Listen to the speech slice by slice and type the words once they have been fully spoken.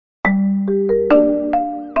In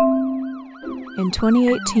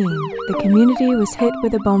 2018, the community was hit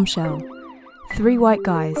with a bombshell. 3 white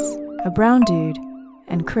guys, a brown dude,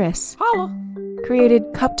 and Chris created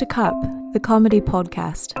Cup to Cup, the comedy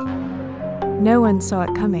podcast. No one saw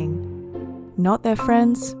it coming. Not their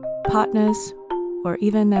friends, partners, or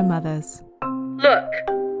even their mothers. Look,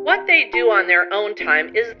 what they do on their own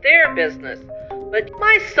time is their business, but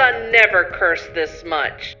my son never cursed this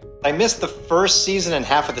much. I missed the first season and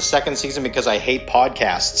half of the second season because I hate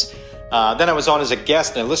podcasts. Then I was on as a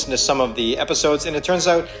guest and I listened to some of the episodes, and it turns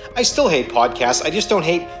out I still hate podcasts. I just don't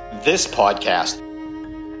hate this podcast.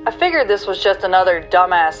 I figured this was just another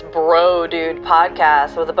dumbass bro dude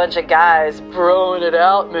podcast with a bunch of guys broing it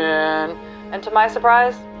out, man. And to my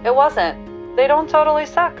surprise, it wasn't. They don't totally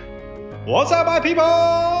suck. What's up, my people?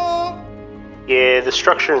 Yeah, the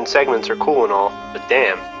structure and segments are cool and all, but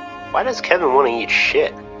damn, why does Kevin want to eat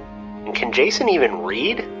shit? And can Jason even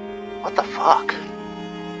read? What the fuck?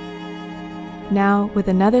 Now, with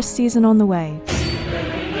another season on the way,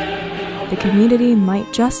 the community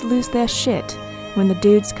might just lose their shit when the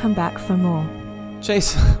dudes come back for more.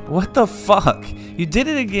 Jason, what the fuck? You did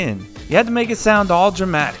it again. You had to make it sound all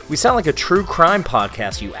dramatic. We sound like a true crime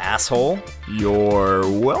podcast, you asshole. You're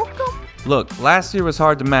welcome. Look, last year was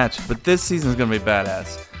hard to match, but this season's gonna be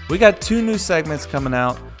badass. We got 2 new segments coming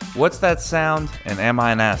out. What's That Sound? And Am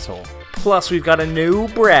I an Asshole? Plus, we've got a new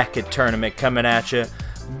bracket tournament coming at you.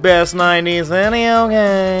 Best 90s video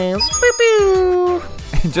games. Pew pew.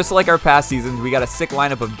 And just like our past seasons, we got a sick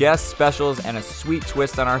lineup of guest specials and a sweet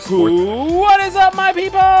twist on our sports. What is up, my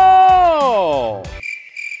people?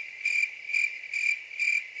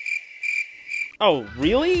 Oh,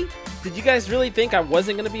 really? Did you guys really think I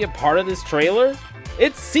wasn't going to be a part of this trailer?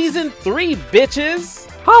 It's season 3, bitches!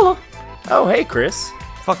 Holla! Oh, hey, Chris.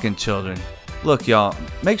 Fucking children. Look, y'all,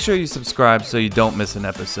 make sure you subscribe so you don't miss an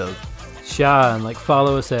episode. Sean,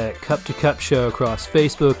 follow us at Cup to Cup Show across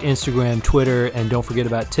Facebook, Instagram, Twitter, and don't forget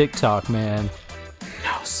about TikTok, man.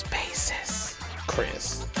 No spaces,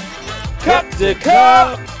 Chris. Cup to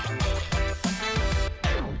Cup!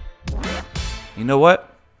 You know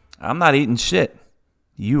what? I'm not eating shit.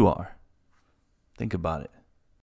 You are. Think about it.